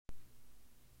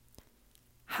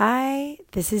Hi,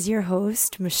 this is your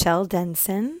host, Michelle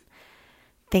Denson.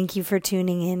 Thank you for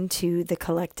tuning in to the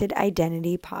Collected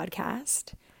Identity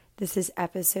podcast. This is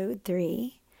episode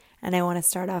 3, and I want to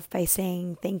start off by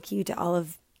saying thank you to all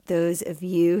of those of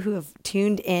you who have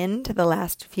tuned in to the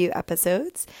last few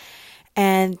episodes.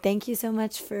 And thank you so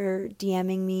much for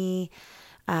DMing me,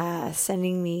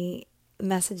 sending me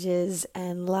messages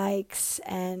and likes,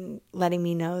 and letting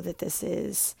me know that this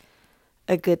is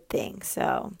a good thing.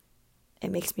 So it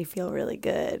makes me feel really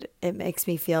good. It makes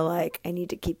me feel like I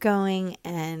need to keep going,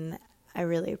 and I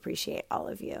really appreciate all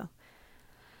of you.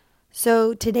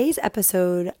 So today's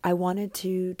episode, I wanted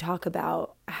to talk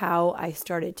about how I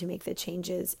started to make the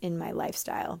changes in my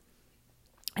lifestyle.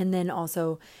 And then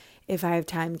also, if I have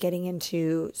time, getting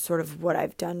into sort of what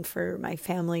I've done for my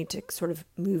family to sort of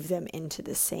move them into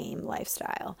the same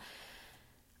lifestyle.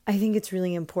 I think it's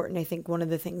really important. I think one of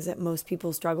the things that most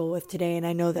people struggle with today, and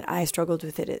I know that I struggled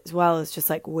with it as well, is just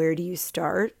like, where do you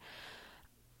start?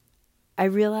 I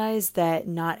realize that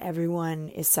not everyone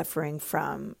is suffering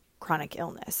from chronic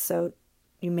illness. So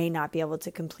you may not be able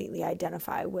to completely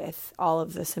identify with all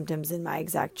of the symptoms in my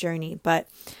exact journey. But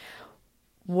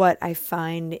what I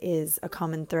find is a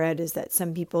common thread is that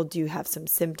some people do have some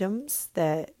symptoms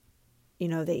that,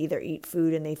 they either eat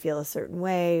food and they feel a certain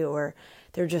way, or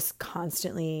they're just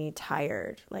constantly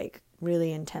tired, like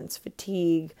really intense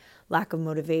fatigue, lack of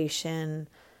motivation.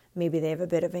 Maybe they have a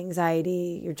bit of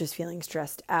anxiety. You're just feeling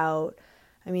stressed out.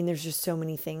 I mean, there's just so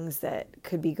many things that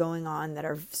could be going on that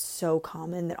are so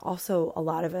common that also a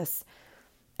lot of us,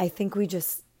 I think we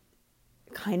just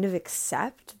kind of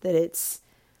accept that it's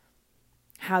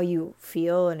how you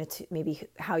feel and it's maybe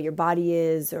how your body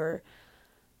is, or,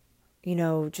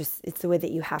 just it's the way that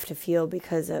you have to feel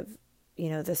because of,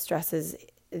 the stresses,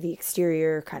 the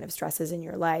exterior kind of stresses in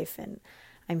your life. And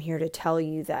I'm here to tell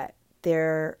you that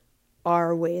there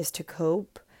are ways to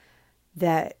cope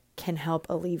that can help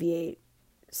alleviate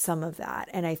some of that.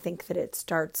 And I think that it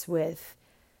starts with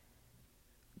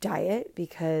diet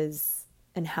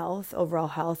and health, overall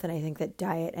health. And I think that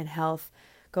diet and health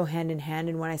go hand in hand.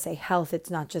 And when I say health, it's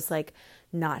not just like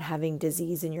not having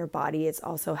disease in your body. It's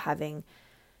also having,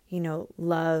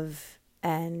 love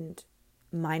and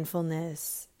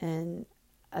mindfulness and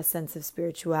a sense of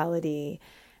spirituality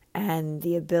and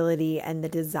the ability and the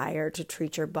desire to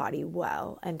treat your body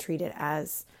well and treat it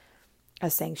as a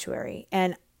sanctuary.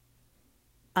 And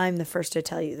I'm the first to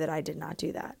tell you that I did not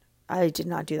do that. I did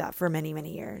not do that for many,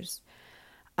 many years.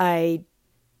 I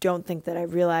don't think that I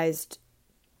realized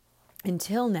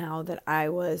until now that I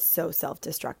was so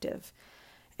self-destructive.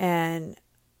 And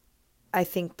I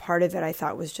think part of it I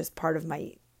thought was just part of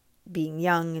my being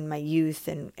young and my youth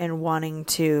and wanting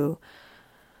to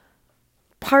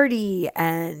party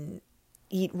and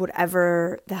eat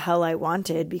whatever the hell I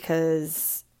wanted,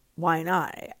 because why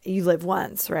not? You live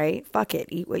once, right? Fuck it.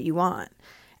 Eat what you want.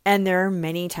 And there are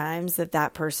many times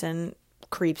that person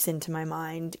creeps into my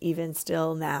mind, even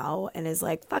still now, and is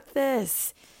like, fuck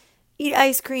this. Eat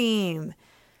ice cream.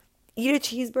 Eat a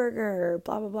cheeseburger.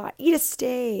 Blah, blah, blah. Eat a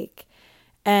steak.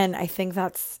 And I think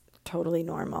that's totally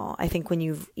normal. I think when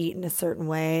you've eaten a certain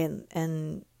way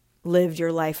and lived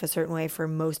your life a certain way for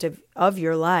most of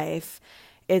your life,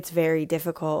 it's very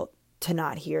difficult to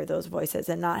not hear those voices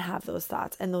and not have those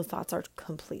thoughts. And those thoughts are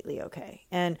completely okay.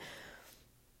 And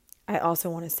I also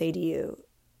want to say to you,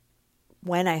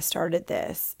 when I started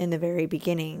this in the very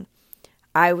beginning,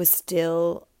 I was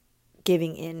still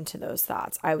giving in to those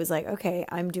thoughts. I was like, okay,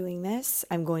 I'm doing this.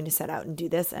 I'm going to set out and do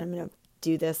this. And I'm going to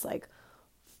do this like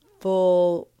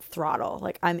full throttle.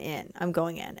 Like I'm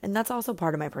going in. And that's also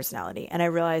part of my personality. And I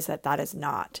realize that is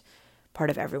not part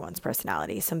of everyone's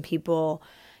personality. Some people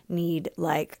need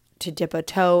like to dip a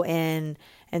toe in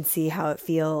and see how it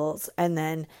feels, and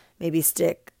then maybe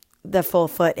stick the full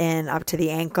foot in up to the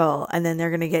ankle, and then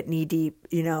they're going to get knee deep,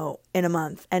 in a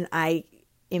month. And I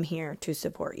am here to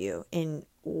support you in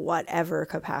whatever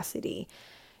capacity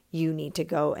you need to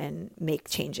go and make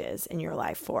changes in your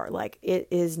life for. Like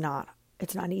it's not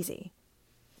easy.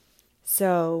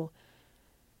 So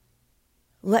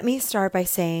let me start by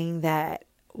saying that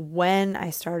when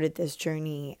I started this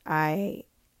journey, I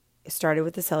started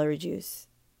with the celery juice.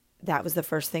 That was the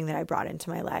first thing that I brought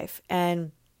into my life.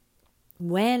 And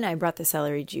when I brought the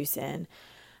celery juice in,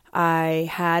 I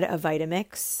had a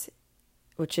Vitamix,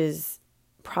 which is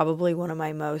probably one of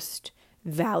my most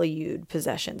valued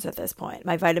possessions at this point.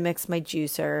 My Vitamix, my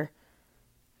juicer,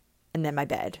 and then my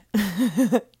bed.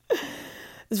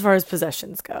 As far as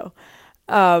possessions go.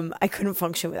 I couldn't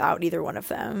function without either one of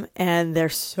them. And they're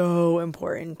so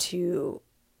important to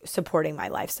supporting my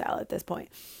lifestyle at this point.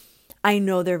 I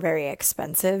know they're very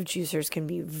expensive. Juicers can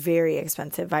be very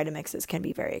expensive. Vitamixes can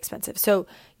be very expensive. So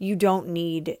you don't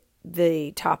need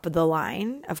the top of the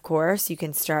line, of course. You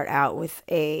can start out with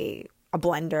a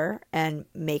blender and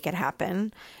make it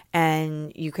happen.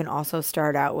 And you can also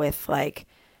start out with like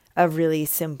a really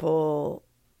simple,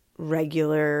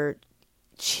 regular,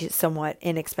 somewhat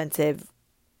inexpensive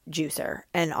juicer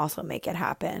and also make it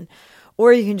happen.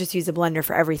 Or you can just use a blender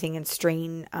for everything and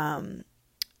strain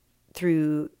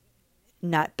through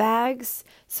nut bags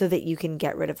so that you can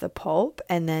get rid of the pulp.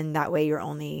 And then that way you're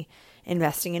only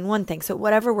investing in one thing. So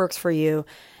whatever works for you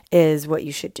is what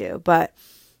you should do. But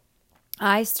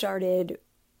I started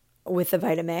with the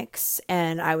Vitamix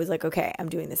and I was like, okay, I'm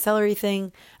doing the celery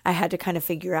thing. I had to kind of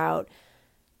figure out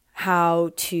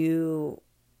how to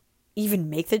even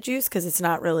make the juice because it's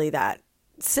not really that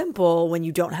simple when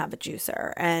you don't have a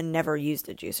juicer and never used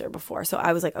a juicer before. So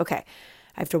I was like, okay,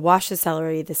 I have to wash the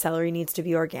celery. The celery needs to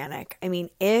be organic. I mean,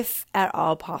 if at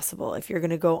all possible, if you're going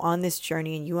to go on this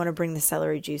journey and you want to bring the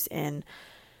celery juice in,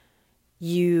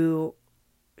 you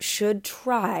should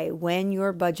try, when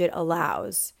your budget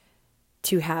allows,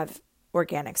 to have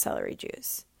organic celery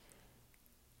juice.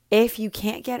 If you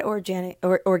can't get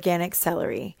organic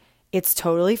celery, it's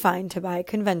totally fine to buy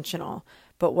conventional.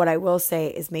 But what I will say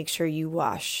is make sure you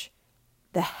wash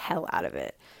the hell out of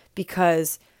it,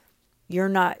 because we're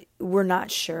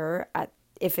not sure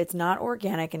if it's not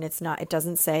organic and it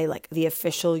doesn't say like the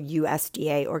official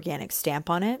USDA organic stamp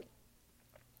on it.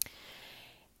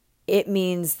 It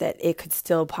means that it could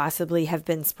still possibly have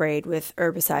been sprayed with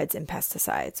herbicides and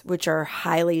pesticides, which are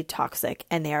highly toxic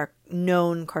and they are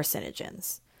known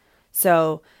carcinogens.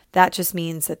 So that just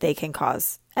means that they can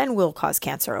cause and will cause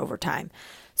cancer over time.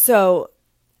 So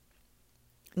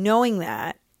knowing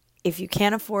that, if you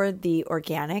can't afford the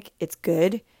organic, it's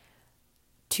good.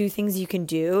 2 things you can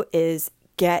do is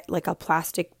get like a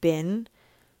plastic bin,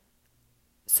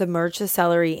 submerge the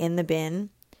celery in the bin,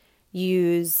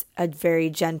 use a very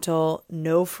gentle,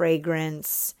 no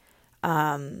fragrance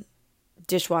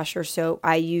dishwasher soap.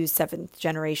 I use 7th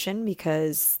generation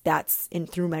because that's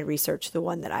through my research, the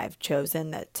one that I've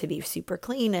chosen to be super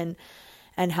clean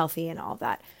and healthy and all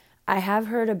that. I have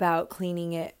heard about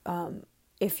cleaning it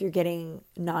if you're getting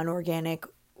non-organic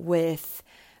with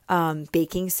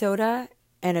baking soda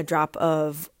and a drop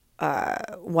of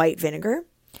white vinegar.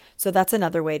 So that's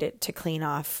another way to clean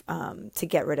off, to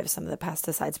get rid of some of the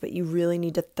pesticides, but you really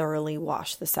need to thoroughly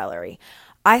wash the celery.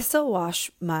 I still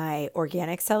wash my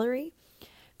organic celery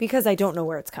because I don't know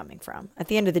where it's coming from. At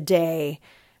the end of the day,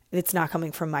 it's not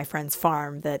coming from my friend's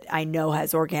farm that I know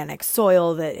has organic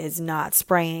soil that is not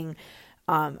spraying.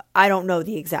 I don't know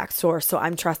the exact source, so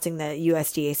I'm trusting the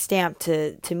USDA stamp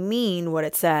to mean what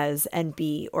it says and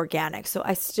be organic. So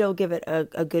I still give it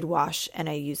a good wash and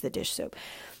I use the dish soap.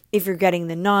 If you're getting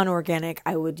the non-organic,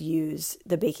 I would use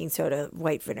the baking soda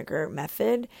white vinegar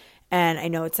method. And I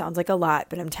know it sounds like a lot,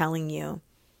 but I'm telling you,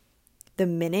 the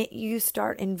minute you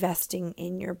start investing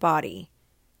in your body,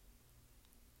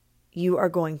 you are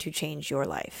going to change your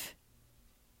life.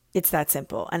 It's that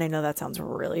simple. And I know that sounds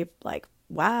really like,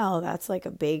 wow, that's like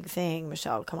a big thing,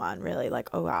 Michelle. Come on, really? Like,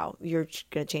 oh, wow, you're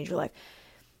going to change your life.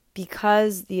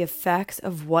 Because the effects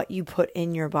of what you put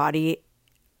in your body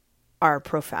are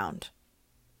profound.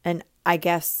 And I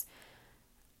guess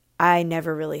I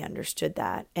never really understood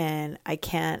that. And I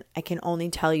can only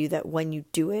tell you that when you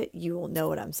do it, you will know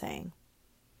what I'm saying.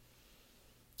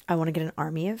 I want to get an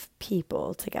army of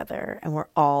people together and we're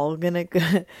all going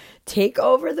to take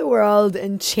over the world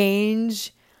and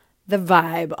change the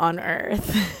vibe on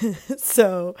earth.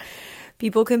 So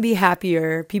people can be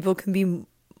happier. People can be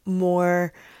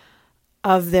more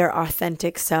of their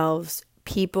authentic selves.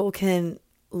 People can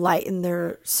lighten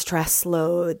their stress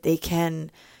load. They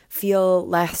can feel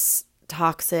less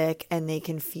toxic and they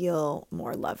can feel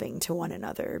more loving to one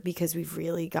another because we've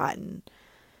really gotten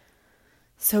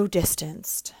so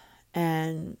distanced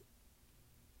and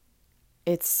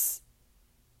it's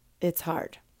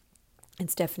hard.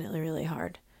 It's definitely really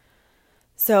hard.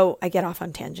 So I get off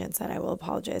on tangents and I will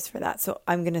apologize for that. So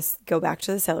I'm going to go back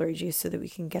to the celery juice so that we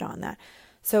can get on that.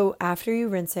 So after you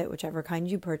rinse it, whichever kind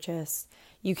you purchase,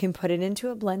 you can put it into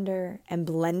a blender and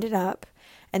blend it up.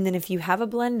 And then if you have a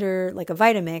blender, like a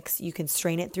Vitamix, you can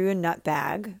strain it through a nut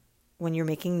bag. When you're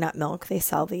making nut milk, they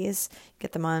sell these.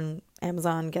 Get them on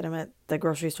Amazon, get them at the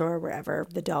grocery store, wherever,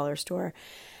 the dollar store.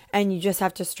 And you just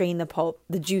have to strain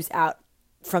the juice out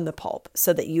from the pulp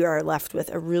so that you are left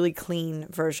with a really clean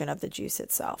version of the juice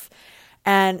itself.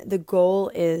 And the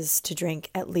goal is to drink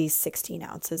at least 16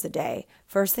 ounces a day,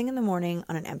 first thing in the morning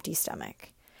on an empty stomach.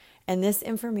 And this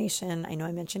information, I know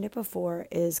I mentioned it before,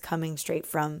 is coming straight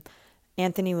from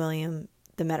Anthony William,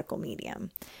 the medical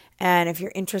medium. And if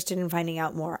you're interested in finding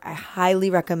out more, I highly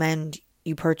recommend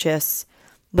you purchase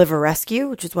Liver Rescue,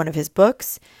 which is one of his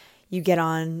books. You get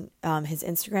on his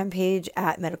Instagram page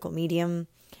at Medical Medium,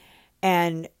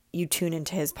 and you tune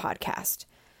into his podcast.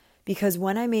 Because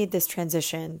when I made this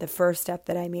transition, the first step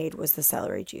that I made was the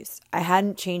celery juice. I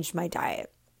hadn't changed my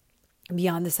diet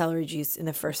beyond the celery juice in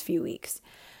the first few weeks.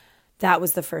 That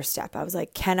was the first step. I was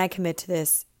like, can I commit to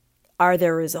this? Are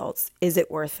there results? Is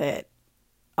it worth it?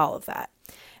 All of that.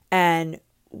 And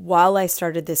while I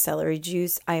started this celery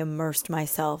juice, I immersed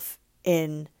myself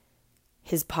in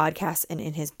his podcast and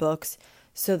in his books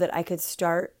so that I could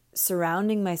start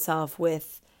surrounding myself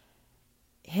with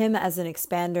him as an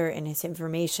expander in his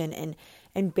information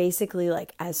and basically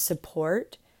like as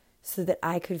support, so that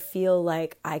I could feel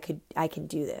like I can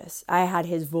do this. I had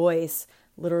his voice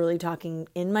literally talking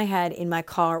in my head, in my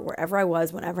car, wherever I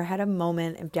was, whenever I had a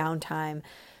moment of downtime,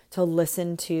 to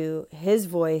listen to his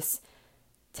voice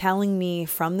telling me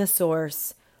from the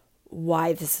source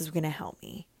why this is going to help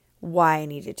me, why I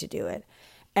needed to do it.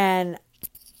 And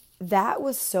that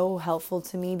was so helpful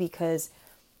to me because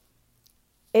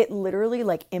it literally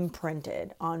like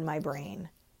imprinted on my brain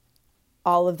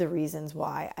all of the reasons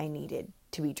why I needed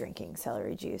to be drinking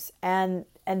celery juice. And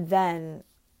then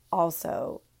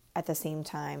also at the same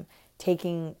time,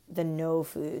 taking the no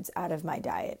foods out of my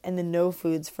diet. And the no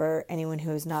foods, for anyone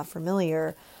who is not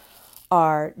familiar,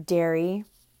 are dairy,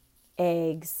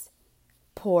 eggs,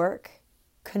 pork,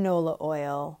 canola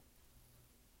oil,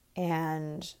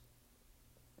 and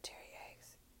dairy,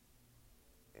 eggs,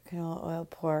 canola oil,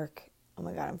 pork. Oh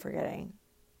my God, I'm forgetting.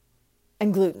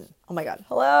 And gluten. Oh my God.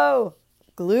 Hello.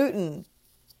 Gluten.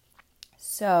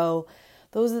 So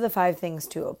those are the 5 things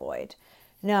to avoid.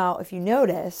 Now, if you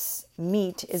notice,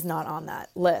 meat is not on that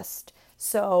list.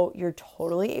 So you're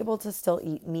totally able to still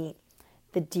eat meat.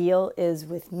 The deal is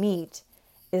with meat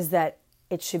is that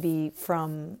it should be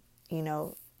from,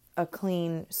 a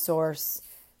clean source,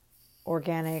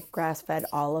 organic, grass-fed,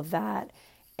 all of that.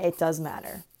 It does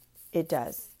matter. It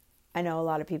does. I know a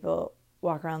lot of people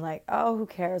walk around like, oh, who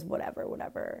cares?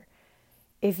 Whatever.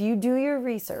 If you do your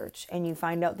research and you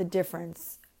find out the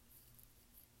difference,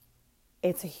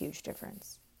 it's a huge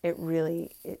difference. It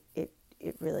really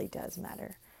does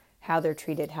matter how they're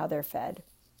treated, how they're fed,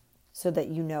 so that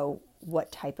you know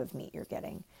what type of meat you're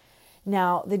getting.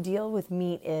 Now, the deal with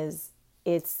meat is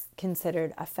it's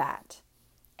considered a fat.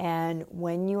 And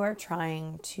when you are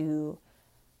trying to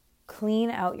clean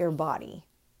out your body,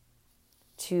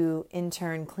 to in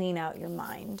turn clean out your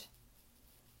mind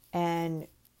and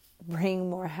bring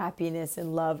more happiness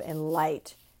and love and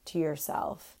light to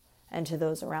yourself and to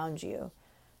those around you,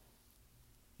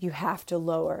 you have to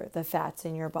lower the fats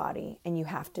in your body and you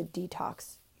have to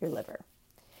detox your liver.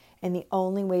 And the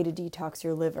only way to detox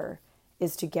your liver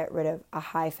is to get rid of a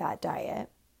high-fat diet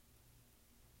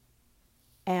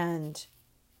and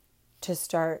to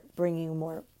start bringing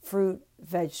more fruit,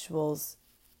 vegetables,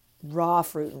 raw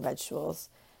fruit and vegetables,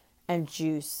 and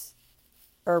juice,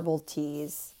 herbal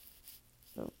teas,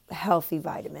 healthy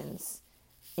vitamins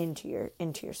into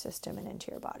your system and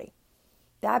into your body.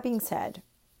 That being said,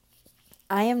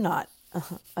 I am not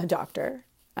a doctor.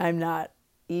 I'm not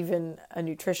even a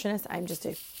nutritionist. I'm just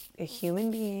a human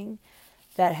being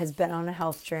that has been on a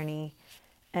health journey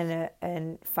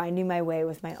and finding my way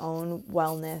with my own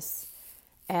wellness.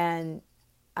 And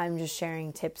I'm just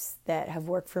sharing tips that have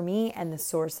worked for me and the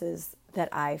sources that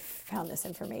I found this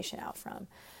information out from.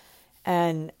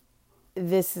 And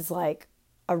this is like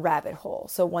a rabbit hole.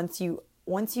 So once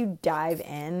you dive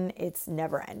in, it's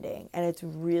never ending. And it's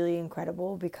really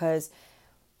incredible because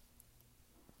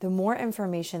the more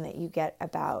information that you get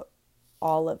about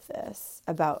all of this,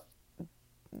 about,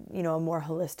 a more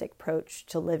holistic approach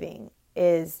to living,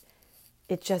 is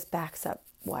it just backs up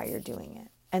why you're doing it.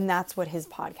 And that's what his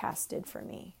podcast did for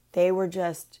me. They were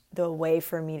just the way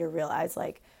for me to realize,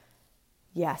 like,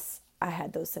 yes, I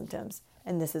had those symptoms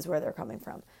and this is where they're coming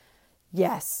from.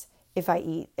 Yes, if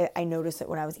I noticed that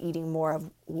when I was eating more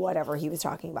of whatever he was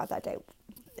talking about that day,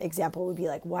 example would be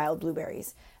like wild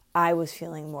blueberries, I was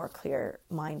feeling more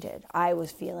clear-minded. I was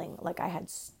feeling like I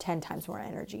had 10 times more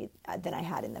energy than I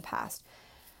had in the past.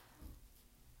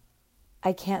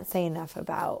 I can't say enough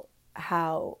about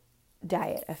how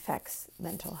diet affects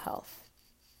mental health.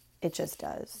 It just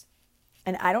does.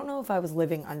 And I don't know if I was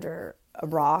living under a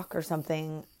rock or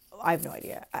something. I have no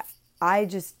idea. I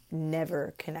just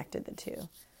never connected the two.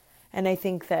 And I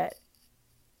think that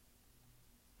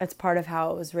it's part of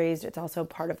how I was raised. It's also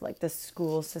part of like the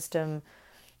school system.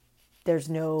 There's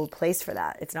no place for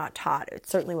that. It's not taught. It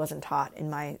certainly wasn't taught in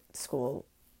my school,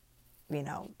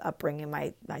 upbringing,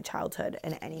 my childhood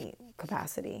in any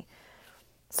capacity.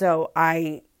 So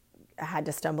I had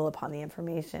to stumble upon the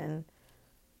information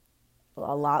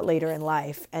a lot later in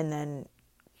life and then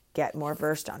get more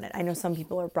versed on it. I know some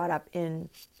people are brought up in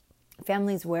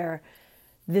families where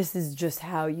this is just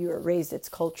how you were raised. It's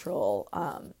cultural.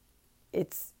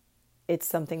 It's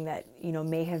something that,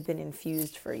 may have been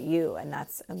infused for you, and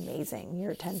that's amazing.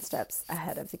 You're 10 steps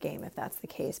ahead of the game if that's the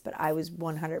case. But I was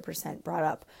 100% brought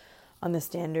up on the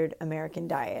standard American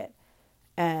diet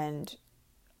and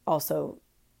also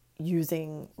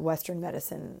using Western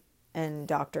medicine and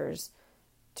doctors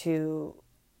to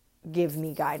give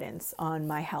me guidance on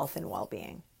my health and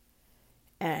well-being.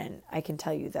 And I can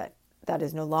tell you that that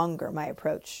is no longer my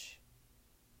approach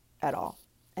at all.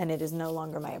 And it is no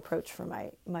longer my approach for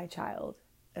my child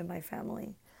and my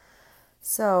family.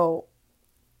 So,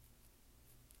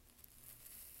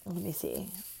 let me see.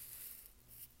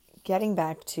 Getting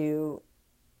back to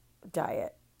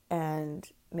diet and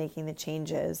making the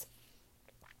changes,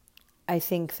 I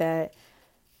think that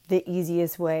the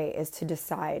easiest way to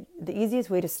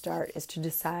start is to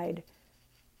decide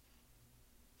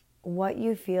what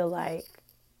you feel like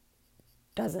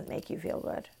doesn't make you feel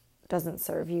good, doesn't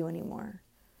serve you anymore.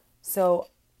 So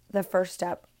the first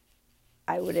step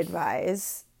I would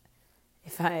advise,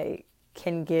 if I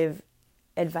can give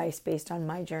advice based on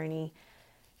my journey,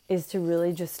 is to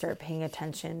really just start paying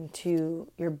attention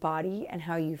to your body and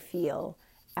how you feel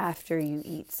after you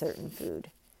eat certain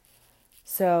food.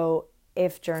 So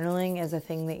if journaling is a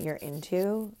thing that you're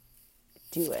into,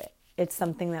 do it. It's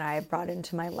something that I have brought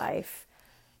into my life.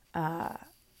 I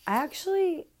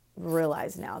actually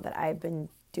realize now that I've been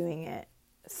doing it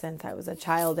since I was a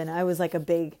child, and I was a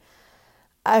big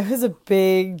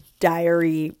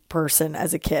diary person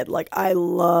as a kid. Like, I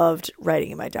loved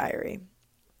writing in my diary.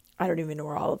 I don't even know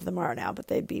where all of them are now, but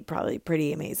they'd be probably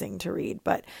pretty amazing to read.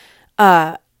 But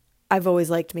I've always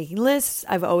liked making lists.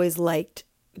 I've always liked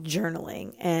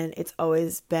journaling, and it's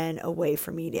always been a way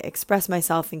for me to express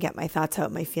myself and get my thoughts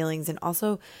out, my feelings, and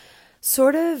also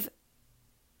sort of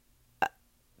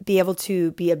be able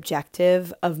to be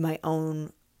objective of my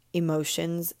own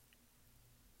emotions.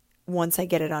 Once I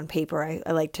get it on paper,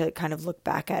 I like to kind of look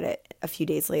back at it a few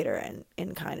days later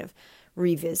and kind of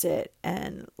revisit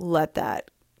and let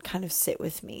that kind of sit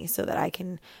with me so that I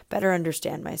can better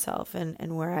understand myself and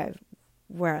where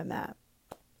I'm at.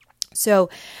 So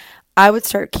I would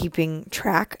start keeping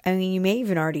track. I mean, you may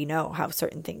even already know how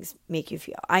certain things make you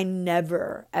feel. I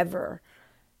never, ever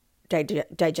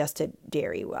digested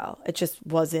dairy well. It just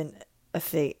wasn't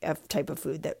a type of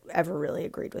food that ever really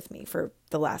agreed with me for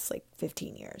the last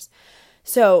 15 years.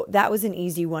 So that was an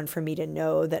easy one for me to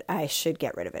know that I should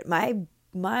get rid of it.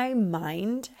 My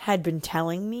mind had been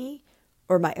telling me,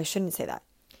 I shouldn't say that.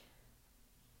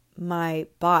 My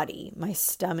body, my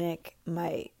stomach,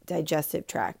 my digestive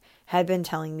tract had been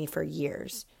telling me for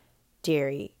years,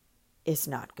 dairy is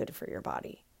not good for your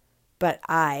body. But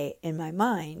I, in my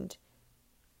mind,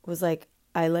 was like,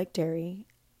 I like dairy.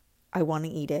 I want to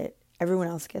eat it. Everyone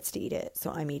else gets to eat it,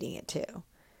 so I'm eating it too.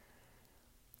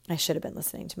 I should have been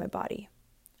listening to my body.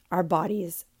 Our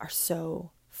bodies are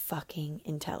so fucking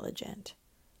intelligent.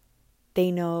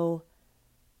 They know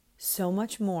so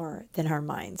much more than our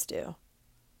minds do.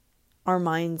 Our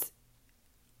minds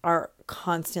are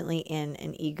constantly in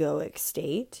an egoic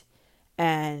state,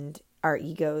 and our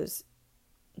egos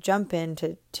jump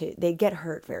into they get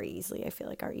hurt very easily. I feel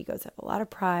like our egos have a lot of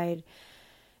pride,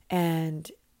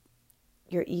 and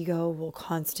your ego will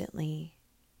constantly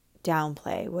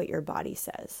downplay what your body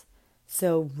says.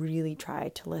 So really try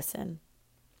to listen.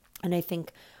 And I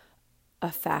think a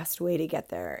fast way to get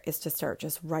there is to start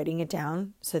just writing it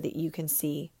down so that you can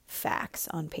see facts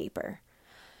on paper.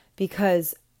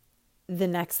 Because the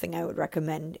next thing I would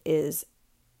recommend is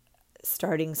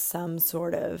starting some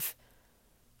sort of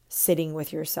sitting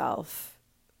with yourself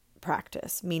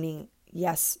practice, meaning,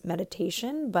 yes,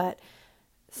 meditation, but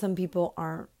some people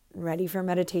aren't ready for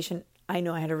meditation. I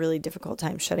know I had a really difficult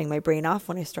time shutting my brain off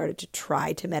when I started to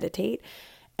try to meditate.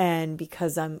 And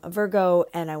because I'm a Virgo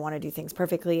and I want to do things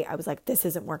perfectly, I was like, this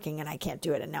isn't working and I can't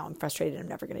do it. And now I'm frustrated. I'm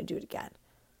never going to do it again.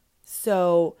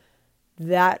 So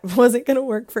that wasn't going to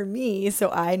work for me. So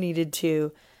I needed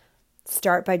to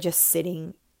start by just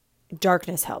sitting.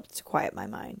 Darkness helped to quiet my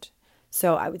mind.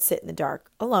 So I would sit in the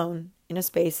dark alone in a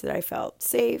space that I felt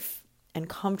safe and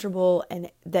comfortable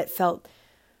and that felt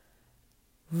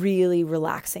really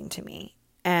relaxing to me.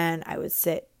 And I would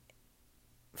sit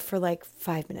for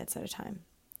 5 minutes at a time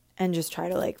and just try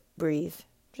to breathe.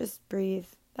 Just breathe.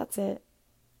 That's it.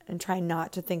 And try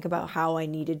not to think about how I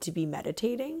needed to be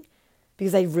meditating,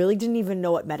 because I really didn't even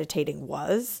know what meditating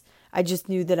was. I just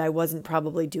knew that I wasn't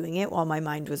probably doing it while my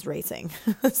mind was racing.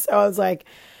 So I was like,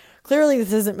 clearly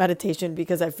this isn't meditation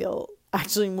because I feel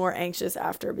actually more anxious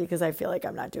after because I feel like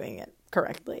I'm not doing it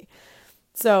correctly.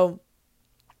 So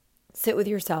sit with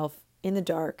yourself in the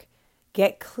dark,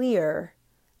 get clear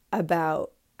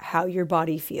about how your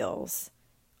body feels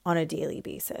on a daily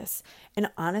basis. And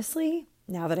honestly,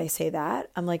 now that I say that,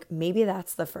 I'm like, maybe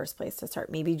that's the first place to start.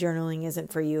 Maybe journaling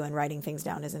isn't for you and writing things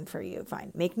down isn't for you.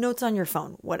 Fine. Make notes on your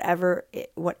phone. Whatever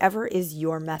is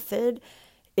your method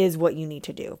is what you need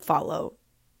to do. Follow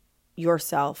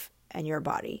yourself and your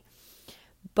body.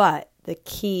 But the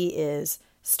key is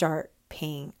start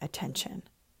paying attention.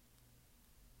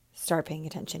 Start paying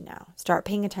attention now. Start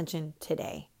paying attention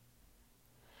today.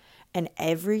 And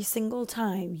every single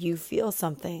time you feel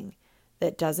something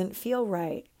that doesn't feel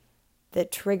right,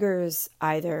 that triggers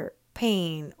either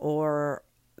pain or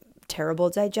terrible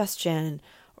digestion,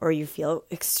 or you feel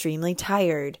extremely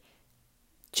tired,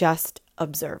 just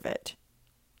observe it.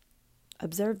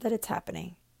 Observe that it's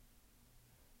happening.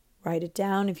 Write it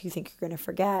down if you think you're going to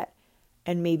forget,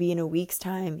 and maybe in a week's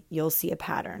time, you'll see a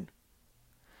pattern.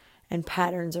 And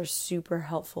patterns are super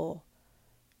helpful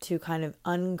to kind of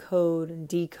uncode and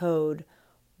decode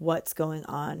what's going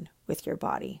on with your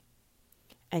body.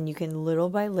 And you can little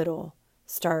by little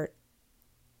start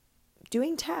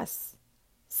doing tests.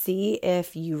 See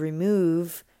if you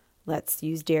remove, let's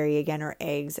use dairy again or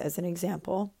eggs as an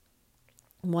example,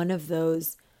 one of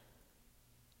those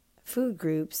food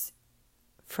groups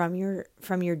from your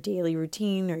daily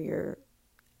routine or your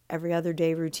every other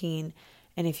day routine.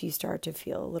 And if you start to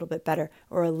feel a little bit better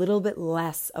or a little bit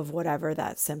less of whatever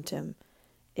that symptom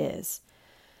is.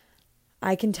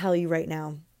 I can tell you right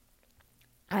now,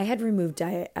 I had removed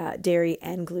dairy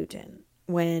and gluten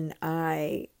when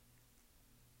I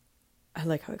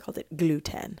like how I called it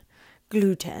gluten.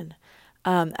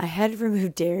 I had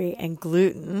removed dairy and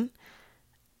gluten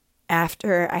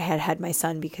after I had my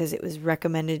son because it was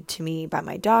recommended to me by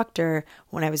my doctor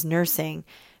when I was nursing.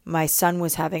 My son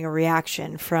was having a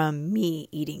reaction from me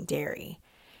eating dairy.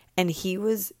 And he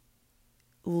was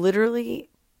literally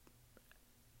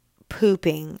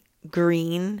pooping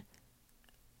green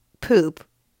poop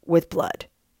with blood,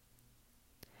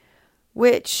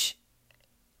 which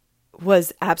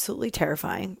was absolutely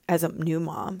terrifying as a new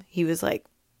mom. He was like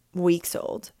weeks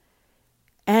old.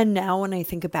 And now when I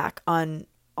think back on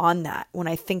that, when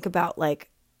I think about like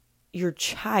your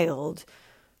child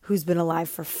who's been alive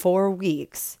for 4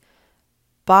 weeks,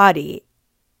 body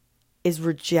is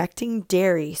rejecting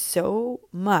dairy so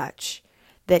much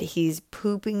that he's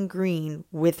pooping green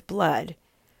with blood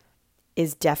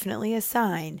is definitely a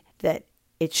sign that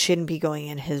it shouldn't be going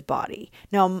in his body.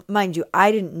 Now, mind you,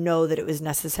 I didn't know that it was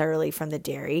necessarily from the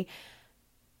dairy.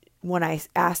 When I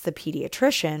asked the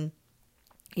pediatrician,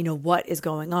 what is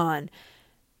going on?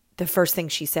 The first thing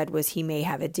she said was he may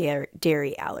have a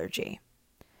dairy allergy.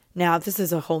 Now, this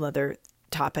is a whole other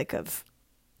topic of,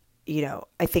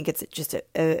 I think it's just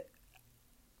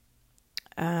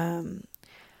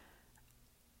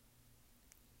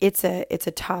it's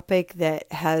a topic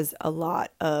that has a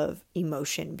lot of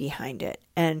emotion behind it.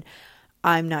 And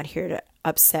I'm not here to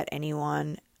upset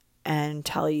anyone and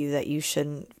tell you that you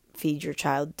shouldn't feed your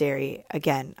child dairy.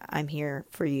 Again, I'm here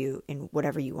for you in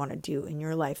whatever you want to do in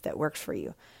your life that works for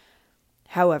you.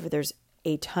 However, there's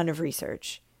a ton of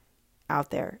research out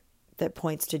there that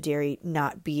points to dairy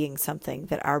not being something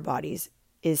that our bodies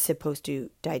is supposed to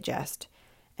digest.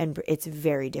 And it's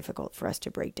very difficult for us to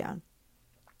break down.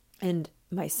 And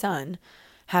my son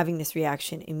having this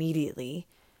reaction immediately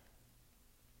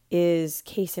is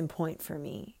case in point for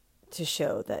me to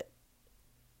show that,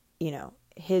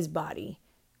 his body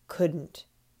couldn't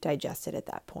digest it at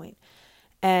that point.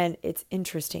 And it's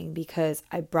interesting because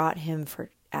I brought him for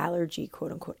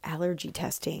quote unquote allergy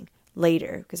testing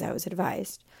later because I was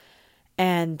advised.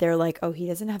 And they're like, oh, he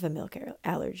doesn't have a milk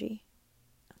allergy.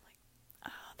 I'm like,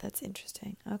 oh, that's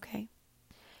interesting. Okay.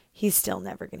 He's still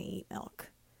never going to eat milk.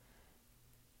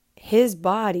 His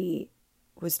body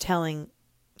was telling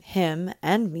him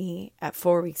and me at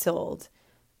 4 weeks old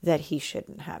that he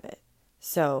shouldn't have it.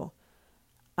 So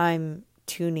I'm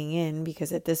tuning in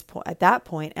because at that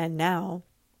point, and now,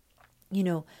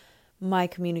 my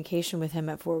communication with him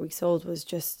at 4 weeks old was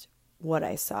just what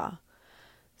I saw.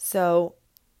 So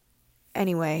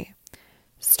anyway,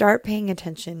 start paying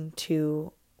attention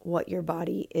to what your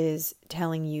body is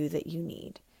telling you that you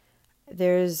need.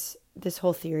 There's this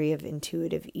whole theory of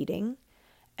intuitive eating,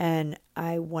 and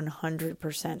I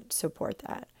 100% support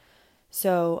that.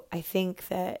 So I think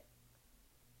that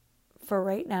for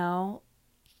right now,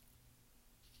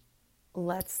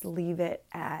 let's leave it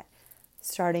at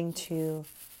starting to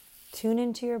tune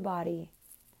into your body,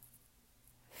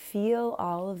 feel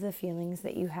all of the feelings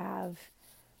that you have,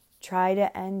 Try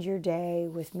to end your day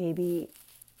with maybe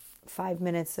 5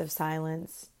 minutes of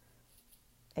silence.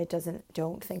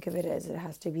 Don't think of it as it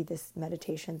has to be this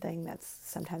meditation thing that's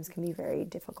sometimes can be very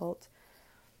difficult.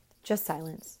 Just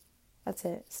silence. That's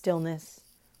it. Stillness.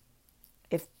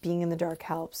 If being in the dark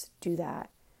helps, do that.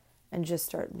 And just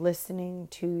start listening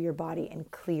to your body and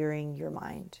clearing your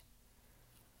mind.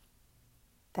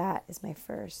 That is my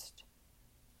first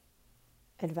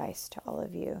advice to all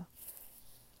of you.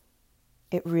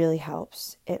 It really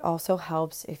helps. It also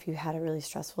helps if you had a really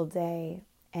stressful day.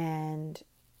 And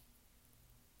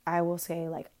I will say,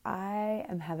 I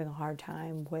am having a hard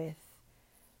time with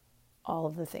all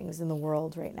of the things in the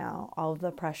world right now, all of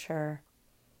the pressure,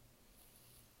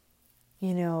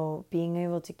 being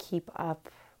able to keep up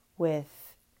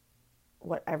with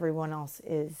what everyone else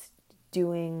is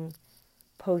doing,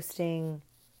 posting,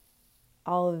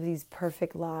 all of these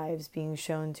perfect lives being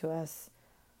shown to us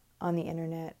on the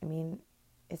internet. I mean,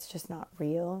 it's just not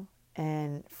real.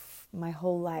 And my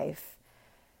whole life,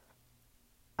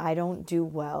 I don't do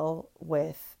well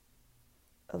with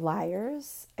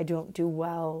liars. I don't do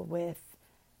well with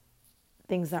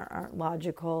things that aren't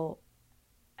logical.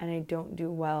 And I don't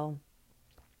do well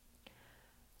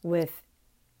with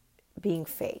being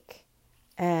fake.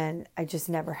 And I just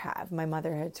never have. My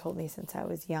mother had told me since I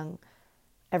was young,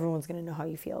 everyone's going to know how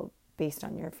you feel based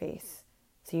on your face.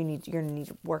 So you're going to need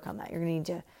to work on that. You're going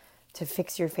to need to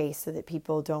fix your face so that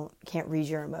people can't read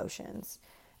your emotions.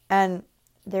 And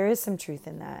there is some truth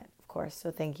in that, of course.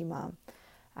 So thank you, Mom.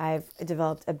 I've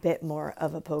developed a bit more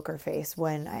of a poker face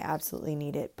when I absolutely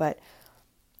need it. But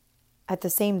at the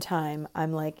same time,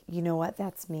 I'm like, you know what?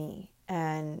 That's me.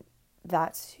 And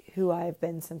that's who I've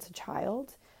been since a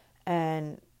child.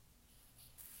 And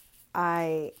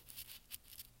I'm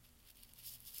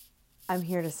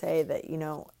here to say that,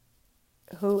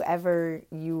 whoever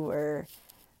you were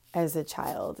as a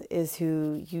child is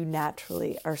who you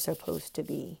naturally are supposed to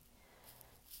be.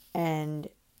 And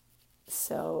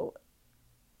so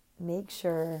make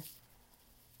sure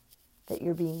that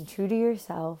you're being true to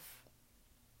yourself,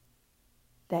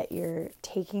 that you're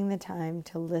taking the time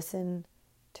to listen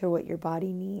to what your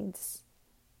body needs,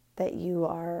 that you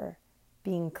are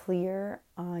being clear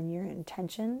on your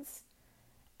intentions,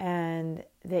 and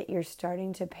that you're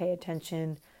starting to pay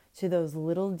attention to those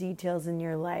little details in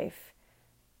your life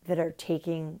that are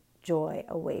taking joy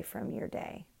away from your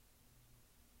day.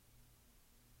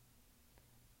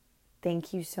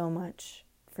 Thank you so much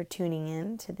for tuning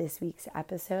in to this week's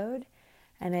episode,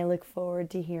 and I look forward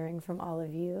to hearing from all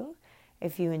of you.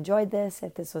 If you enjoyed this,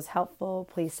 if this was helpful,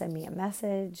 please send me a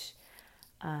message.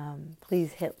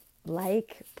 Please hit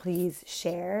like, please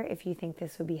share if you think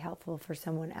this would be helpful for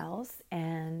someone else.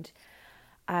 And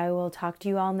I will talk to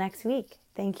you all next week.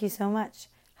 Thank you so much.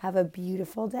 Have a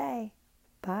beautiful day.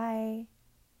 Bye.